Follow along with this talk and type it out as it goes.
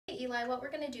Eli, what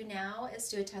we're going to do now is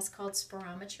do a test called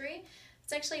spirometry.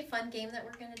 It's actually a fun game that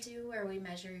we're going to do where we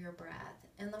measure your breath.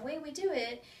 And the way we do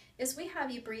it is we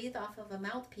have you breathe off of a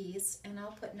mouthpiece, and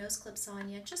I'll put nose clips on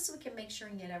you just so we can make sure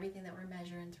and get everything that we're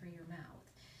measuring through your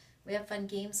mouth. We have fun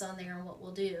games on there, and what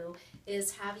we'll do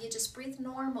is have you just breathe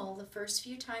normal the first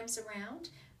few times around.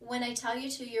 When I tell you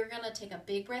to, you're going to take a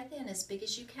big breath in, as big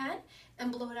as you can,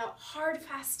 and blow it out hard,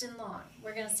 fast, and long.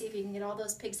 We're going to see if you can get all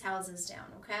those pigs' houses down,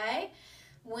 okay?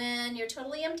 When you're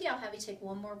totally empty, I'll have you take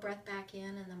one more breath back in,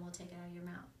 and then we'll take it out of your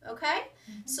mouth, okay?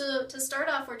 So to start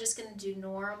off, we're just going to do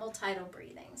normal tidal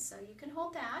breathing. So you can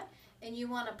hold that, and you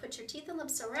want to put your teeth and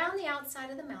lips around the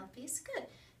outside of the mouthpiece. Good.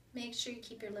 Make sure you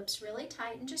keep your lips really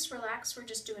tight and just relax. We're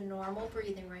just doing normal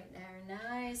breathing right there.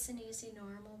 Nice and easy,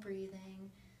 normal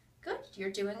breathing. Good. You're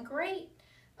doing great.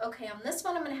 Okay, on this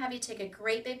one, I'm going to have you take a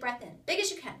great big breath in. Big as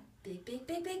you can. Big, big,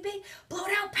 big, big, big. Blow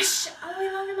it out. Push. All the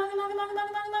way longer, longer, longer, longer,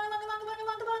 longer, longer, longer, longer, longer, longer,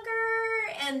 longer,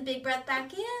 longer. And big breath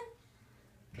back in.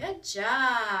 Good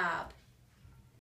job.